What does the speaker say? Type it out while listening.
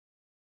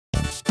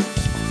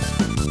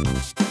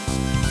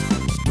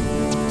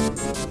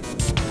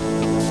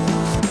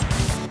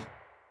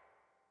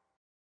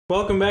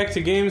Welcome back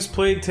to Games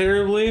Played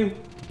Terribly.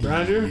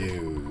 Roger?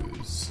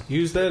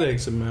 Use that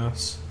exit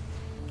mouse.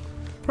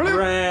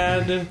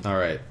 Brad.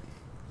 Alright.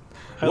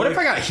 What if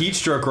I got heat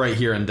stroke right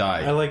here and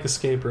died? I like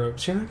escape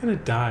ropes. You're not gonna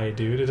die,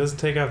 dude. It doesn't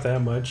take off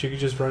that much. You could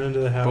just run into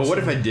the house. But what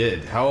if I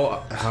did?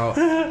 How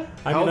I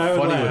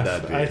funny would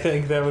that be? I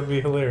think that would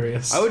be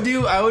hilarious. I would be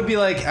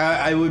like,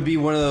 I would be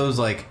one of those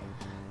like,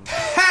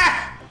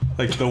 ha!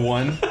 Like the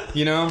one,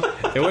 you know?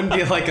 It wouldn't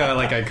be like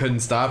I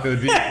couldn't stop. It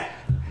would be, ha!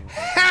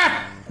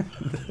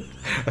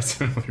 That's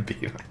what it would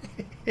be.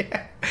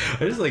 Yeah. I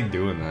just like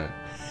doing that.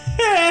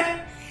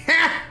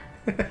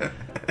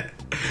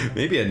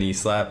 Maybe a knee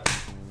slap.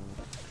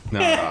 No,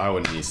 I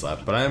wouldn't knee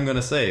slap, but I am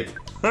gonna save.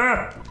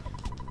 That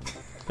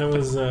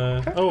was,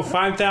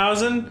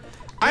 5,000?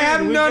 I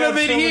have none of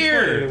it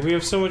here! We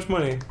have so much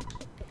money.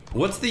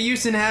 What's the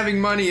use in having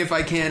money if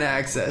I can't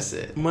access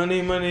it? Money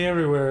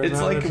everywhere.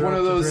 It's like one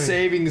of those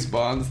savings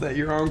bonds that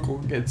your uncle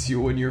gets you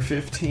when you're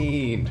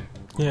 15.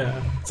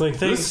 Yeah. It's like,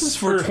 thanks. This is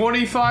for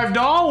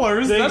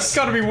 $25. That's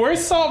gotta be worth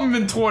something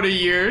in 20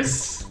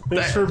 years.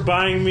 Thanks for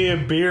buying me a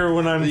beer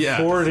when I'm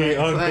 40,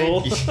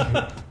 Uncle.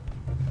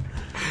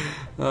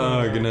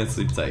 Oh, good night,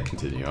 sleep tight,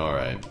 continue.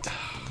 Alright.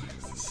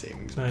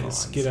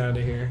 Nice, get out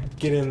of here.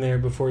 Get in there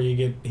before you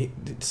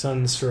get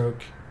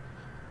sunstroke.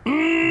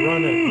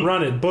 Run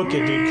it, book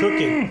it,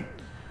 dude.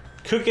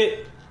 Cook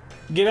it.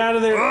 Get out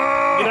of there.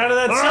 Get out of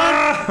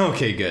that sun.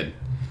 Okay, good.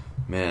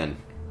 Man.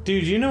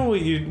 Dude, you know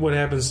what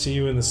happens to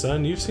you in the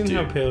sun? You've seen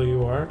how pale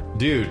you are.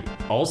 Dude,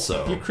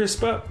 also. You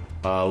crisp up.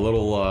 A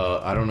little,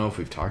 I don't know if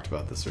we've talked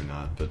about this or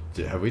not, but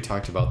have we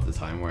talked about the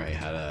time where I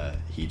had a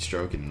heat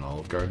stroke in an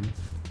Olive Garden?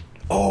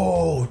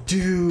 Oh,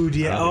 dude,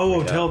 yeah.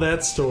 Oh, tell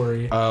that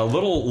story.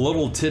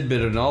 Little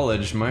tidbit of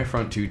knowledge, my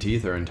front two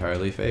teeth are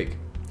entirely fake.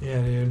 Yeah,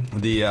 dude.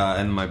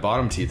 And my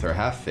bottom teeth are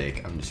half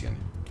fake. I'm just gonna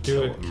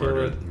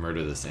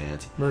murder this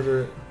ant.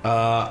 Murder it.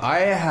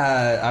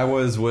 I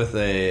was with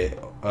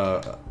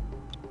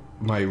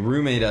my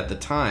roommate at the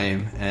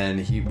time, and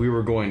we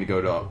were going to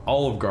go to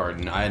Olive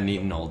Garden. I hadn't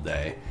eaten all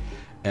day.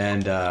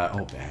 And,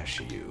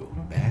 Bashu.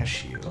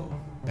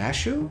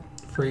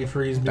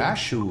 Freeze.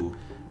 Bashu.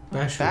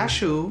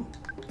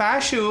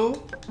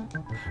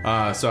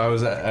 So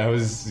I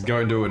was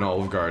going to an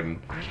Olive Garden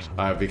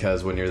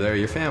because when you're there,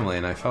 you're family,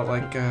 and I felt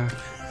like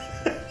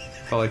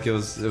it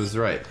was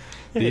right.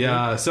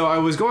 So I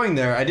was going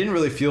there. I didn't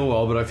really feel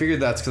well, but I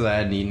figured that's because I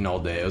hadn't eaten all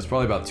day. It was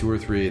probably about 2 or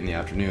 3 in the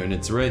afternoon.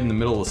 It's right in the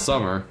middle of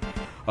summer.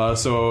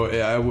 This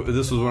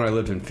was when I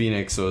lived in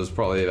Phoenix, so it was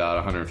probably about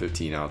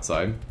 115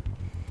 outside.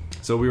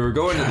 So we were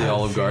going to the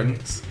Olive Garden.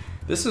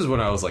 This is when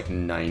I was like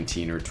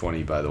 19 or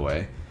 20, by the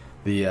way.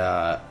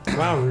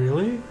 Wow,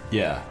 really?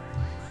 Yeah.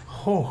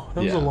 Oh,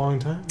 that was a long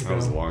time ago. That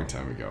was a long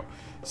time ago.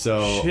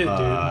 So, shit,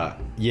 dude.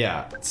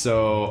 Yeah.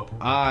 So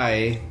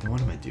what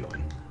am I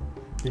doing?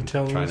 You're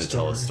trying to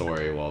tell a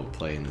story while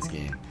playing this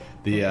game.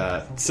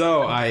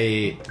 So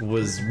I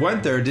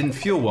went there, didn't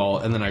feel well,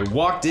 and then I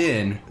walked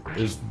in.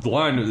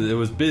 It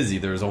was busy.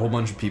 There was a whole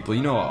bunch of people.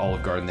 You know, at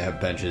Olive Garden they have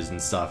benches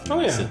and stuff.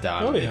 And you sit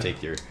down and you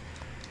take your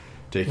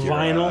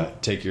vinyl,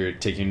 take your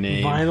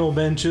name. Vinyl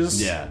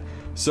benches. Yeah.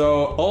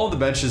 So all the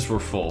benches were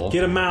full.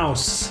 Get a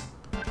mouse.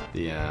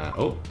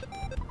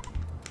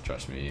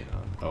 Trust me.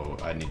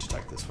 I need to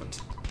type this one.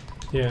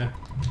 Yeah.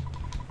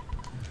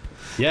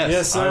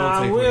 Yes,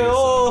 I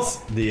will.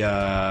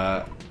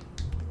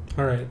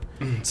 All right.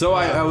 So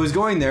I was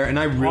going there, and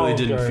I really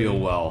didn't feel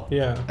well.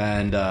 Yeah.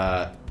 And do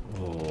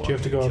you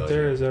have to go up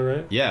there? Is that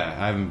right? Yeah,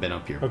 I haven't been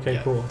up here. Okay,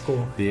 yet. cool.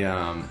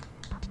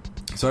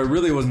 So I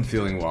really wasn't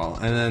feeling well,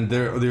 and then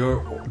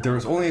there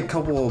was only a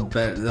couple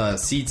of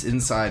seats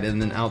inside, and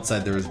then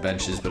outside there was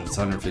benches, but it's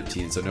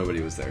 115, so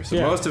nobody was there.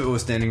 So most of it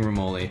was standing room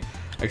only,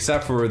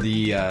 except for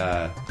these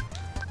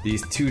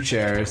 2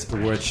 chairs,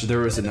 which there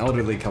was an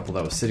elderly couple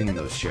that was sitting in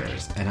those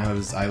chairs, and I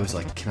was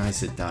like, "Can I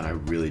sit down? I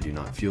really do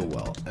not feel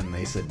well." And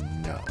they said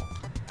no.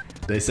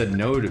 They said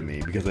no to me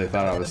because they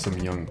thought I was some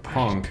young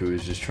punk who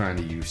was just trying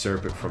to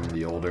usurp it from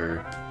the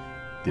older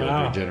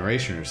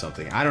generation or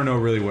something. I don't know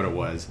really what it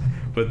was,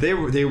 but they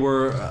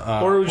were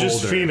or it was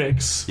just older.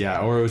 Phoenix.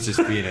 Yeah, or it was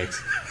just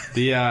Phoenix.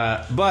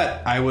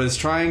 But I was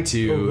trying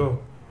to. Go.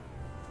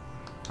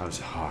 I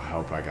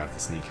hope I got the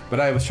sneak, but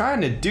I was trying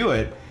to do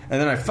it,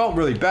 and then I felt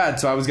really bad,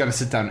 so I was gonna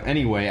sit down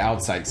anyway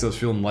outside because I was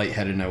feeling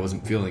lightheaded and I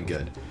wasn't feeling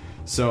good.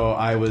 So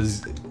I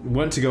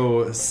went to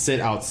go sit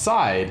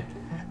outside.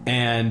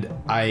 And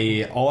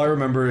all I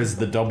remember is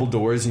the double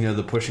doors,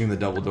 the pushing the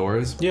double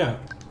doors. Yeah.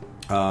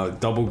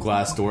 Double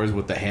glass doors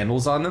with the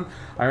handles on them.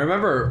 I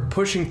remember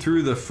pushing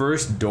through the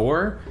first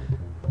door,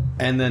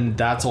 and then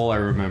that's all I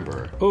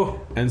remember.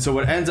 Oh. And so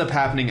what ends up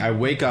happening, I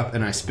wake up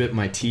and I spit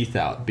my teeth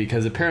out,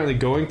 because apparently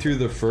going through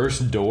the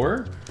first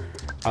door,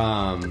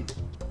 going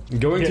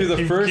through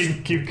the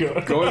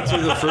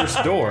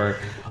first door,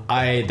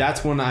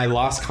 that's when I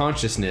lost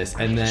consciousness,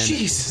 and then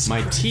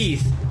my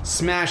teeth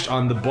smashed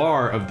on the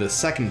bar of the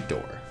second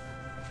door.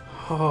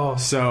 Oh.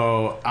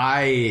 So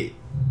I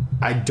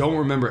don't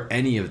remember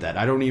any of that.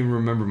 I don't even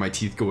remember my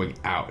teeth going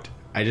out.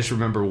 I just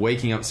remember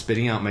waking up,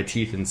 spitting out my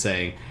teeth, and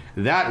saying,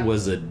 "That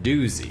was a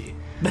doozy."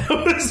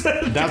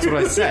 That's what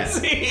I said.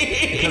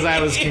 Because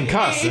I was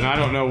concussed and I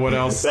don't know what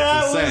else to say.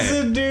 That was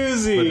a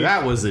doozy. But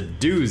that was a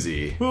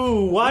doozy.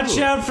 Ooh, watch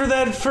out for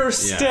that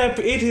first step.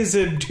 It is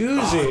a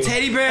doozy. Oh,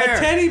 teddy bear. A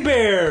teddy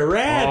bear.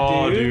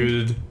 Rad,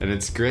 dude. And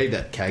it's great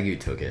that Kagu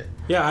took it.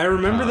 Yeah, I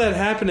remember that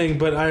happening,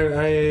 but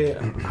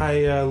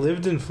I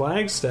lived in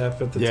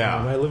Flagstaff at the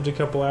time. I lived a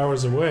couple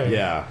hours away.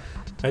 Yeah.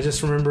 I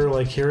just remember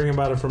like hearing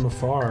about it from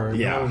afar.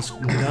 Yeah. That was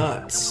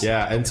nuts.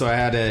 Yeah, and so I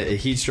had a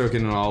heat stroke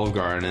in an Olive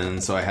Garden,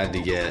 and so I had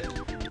to get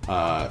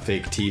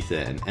fake teeth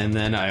in. And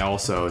then I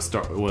also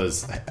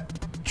was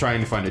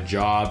trying to find a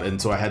job,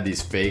 and so I had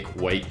these fake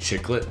white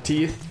chiclet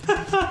teeth.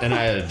 And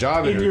I had a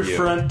job in interview. your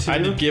front too? I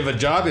had to give a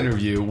job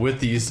interview with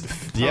these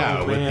with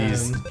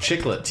these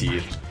chiclet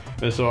teeth.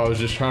 And so I was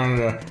just trying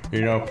to,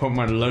 put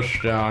my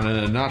lips down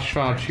and not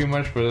smile too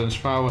much, but then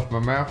smile with my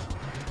mouth.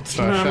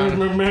 So I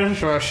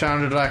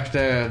sounded like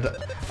the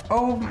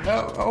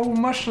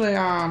muscly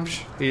arms.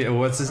 Yeah,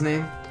 what's his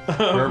name?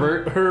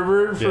 Herbert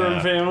from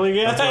Family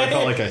Guy. That's what I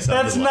felt like I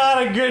sounded That's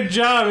not a good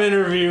job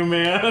interview,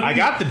 man. I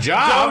got the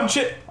job.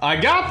 I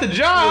got the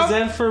job. Is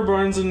that for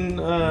Barnes and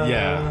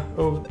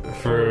for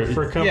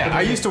company? Yeah,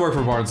 I used to work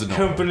for Barnes and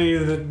Noble. Company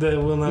that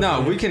will not.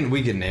 No, we can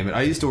name it.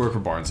 I used to work for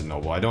Barnes and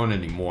Noble. I don't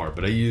anymore,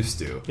 but I used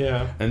to.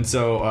 Yeah. And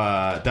so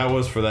that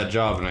was for that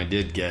job, and I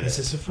did get it. Is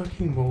this a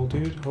fucking mole,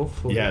 dude?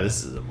 Hopefully. Yeah,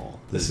 this is a mole.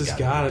 This has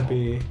gotta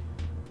be.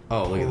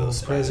 Oh, look at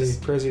those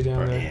Prezi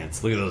down there.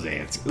 Ants. Look at those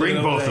ants.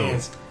 Bring both of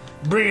them.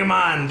 Bring them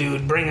on,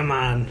 dude. Bring them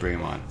on. Bring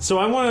them on. So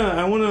I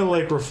wanna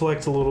like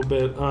reflect a little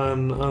bit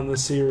on the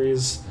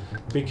series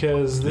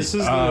because this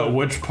is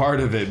which part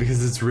of it,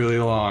 because it's really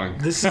long.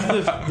 This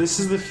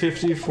is the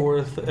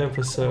 54th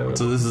episode.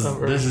 So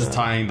this is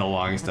tying the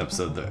longest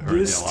episode.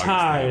 This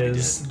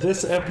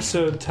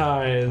episode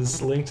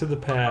ties Link to the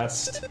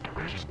Past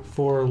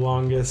for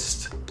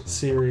longest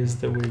series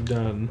that we've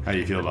done. How do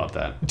you feel about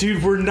that?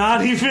 Dude, we're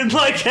not even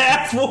like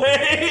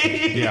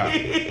halfway. Yeah,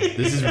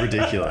 this is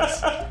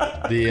ridiculous.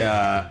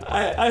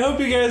 I hope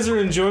you guys are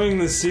enjoying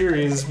this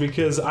series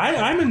because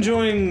I'm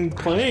enjoying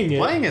playing it.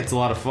 Playing it's a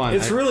lot of fun.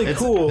 It's really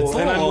cool,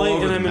 and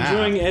I'm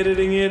enjoying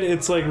editing it.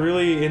 It's like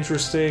really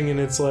interesting, and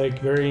it's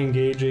like very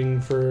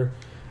engaging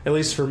at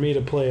least for me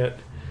to play it.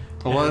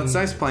 Well, it's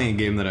nice playing a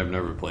game that I've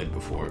never played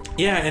before.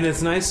 Yeah, and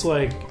it's nice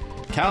like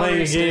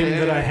playing a game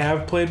that I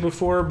have played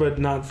before, but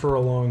not for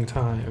a long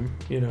time.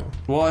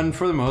 Well, and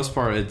for the most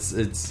part,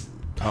 it's.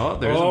 Oh,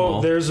 there's a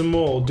mole. There's a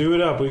mole. Do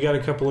it up. We got a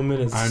couple of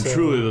minutes. I'm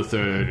truly the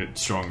third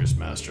strongest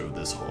master of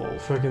this hole.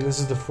 Fucking, this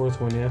is the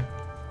fourth one, yeah?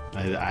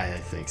 I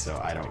think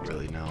so. I don't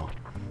really know.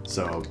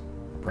 So,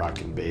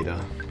 rockin'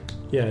 beta.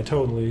 Yeah,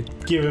 totally.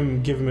 Give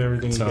him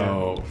everything you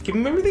got. Give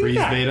him everything you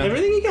got. Beta?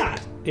 Everything you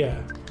got.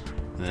 Yeah.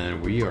 And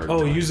then we are.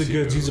 Oh, use the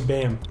goods. Use a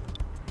BAM.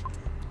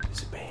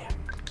 Use a BAM.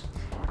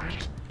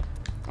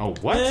 Oh,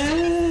 what?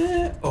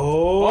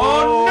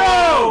 Oh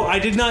no! I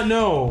did not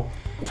know.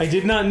 I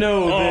did not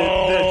know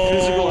that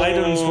physical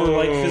items were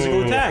like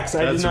physical attacks.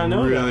 I did not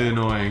know that. That's really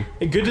annoying.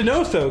 Good to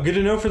know, though. Good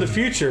to know for the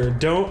future.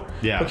 Don't.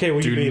 Yeah. Okay,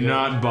 well, do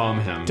not bomb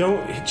him.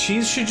 Don't.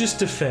 Cheese should just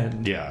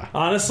defend. Yeah.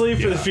 Honestly,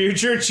 for the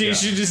future,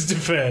 Cheese should just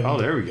defend. Oh,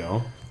 there we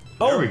go.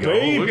 There we go.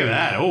 Baby. Look at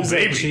that. Oh, is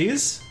baby. That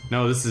Cheese?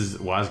 No, this is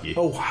Wazgi.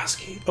 Oh,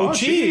 Wazgi. Oh,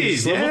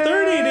 Cheese. Level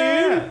 30,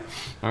 dude.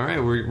 All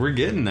right, we're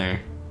getting there.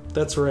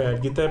 That's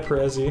rad. Get that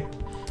Prezi.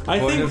 I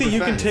think that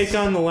you can take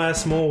on the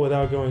last mole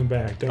without going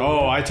back. Don't you?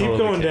 I totally keep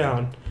going can.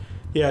 down.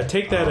 Yeah,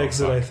 take that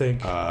exit, I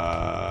think.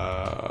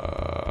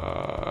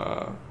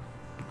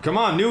 Come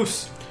on,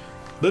 noose.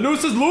 The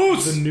noose is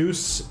loose. The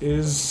noose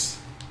is...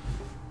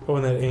 Oh,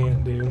 and that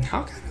ant, dude.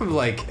 How kind of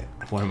like...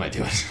 What am I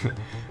doing?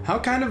 How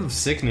kind of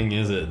sickening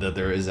is it that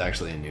there is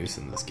actually a noose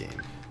in this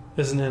game?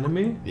 As an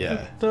enemy?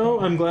 Yeah.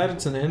 Though, I'm glad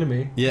it's an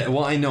enemy. Yeah,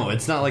 well, I know.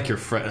 It's not like your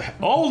friend...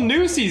 Old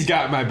Noosey's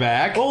got my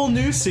back. Old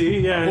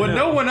Noosey, yeah. When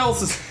no one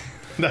else is...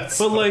 That's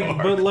but like,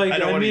 I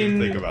don't want to even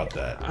think about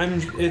that.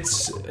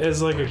 It's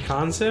as like a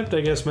concept, I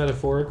guess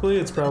metaphorically.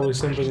 It's probably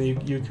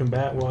something you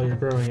combat while you're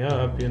growing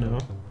up.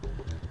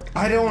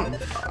 I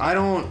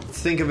don't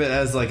think of it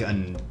as like I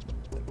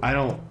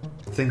don't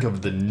think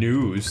of the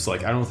noose.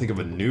 Like I don't think of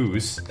a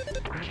noose.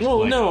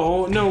 Well, like,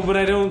 no, but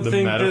I don't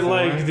think metaphor? that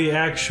like the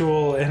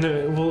actual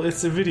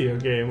it's a video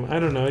game. I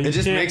don't know. It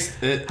just makes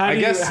it.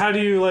 How do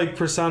you like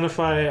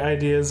personify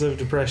ideas of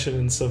depression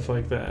and stuff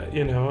like that?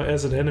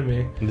 As an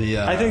enemy.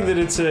 I think that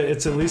it's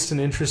at least an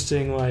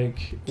interesting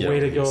like way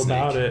to go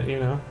about it.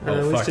 Or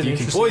at least an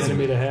interesting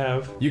enemy to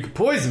have. You can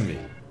poison me.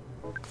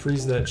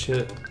 Freeze that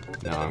shit.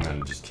 No, I'm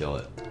gonna just kill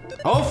it.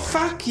 Oh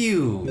fuck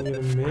you! You're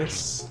gonna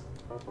miss.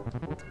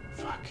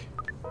 Fuck.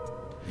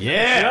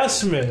 Yeah!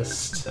 Just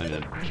missed. I'm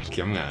gonna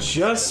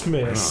just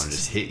missed.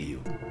 Just hit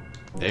you.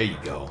 There you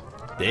go.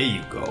 There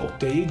you go.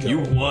 There you go. You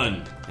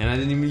won. And I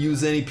didn't even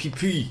use any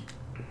PP.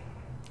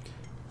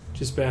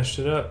 Just bashed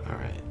it up.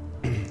 Alright.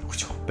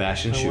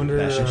 bash and shoot. I wonder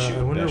bash and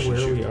shoot. where bash and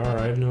shoot. we are.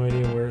 I have no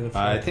idea where the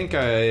fuck. I think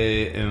I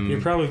am.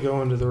 You're probably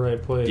going to the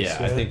right place. Yeah,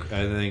 I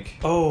think.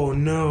 Oh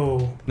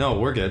no. No,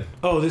 we're good.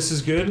 Oh, this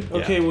is good? Yeah.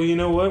 Okay, well, you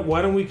know what?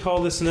 Why don't we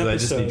call this an episode? I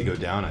just need to go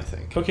down, I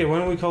think. Okay, why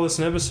don't we call this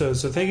an episode?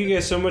 So thank you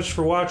guys so much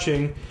for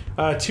watching.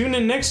 Tune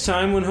in next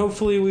time when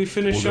hopefully we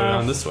finish off. We'll go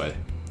down this way.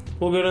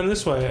 We'll go down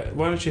this way.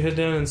 Why don't you head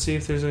down and see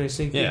if there's any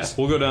sneak peeks? Yeah,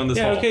 we'll go down this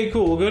hole. Yeah, okay,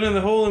 cool. We'll go down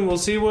the hole and we'll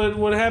see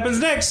what happens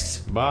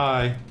next.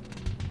 Bye.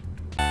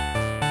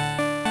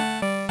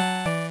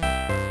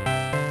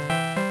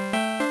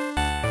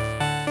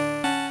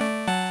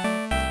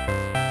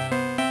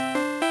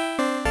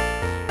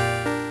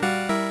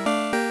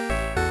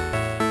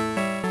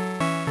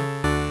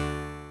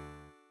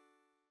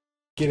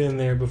 Get in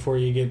there before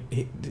you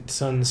get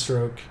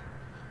sunstroke.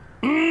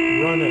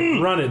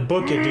 Run it,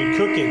 book it, dude,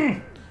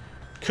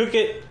 cook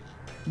it,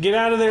 get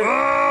out of there,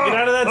 get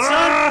out of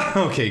that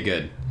sun. Okay,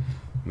 good,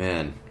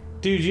 man.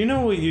 Dude, you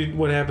know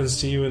what happens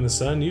to you in the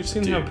sun? You've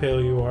seen how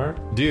pale you are.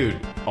 Dude,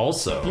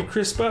 also you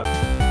crisp up.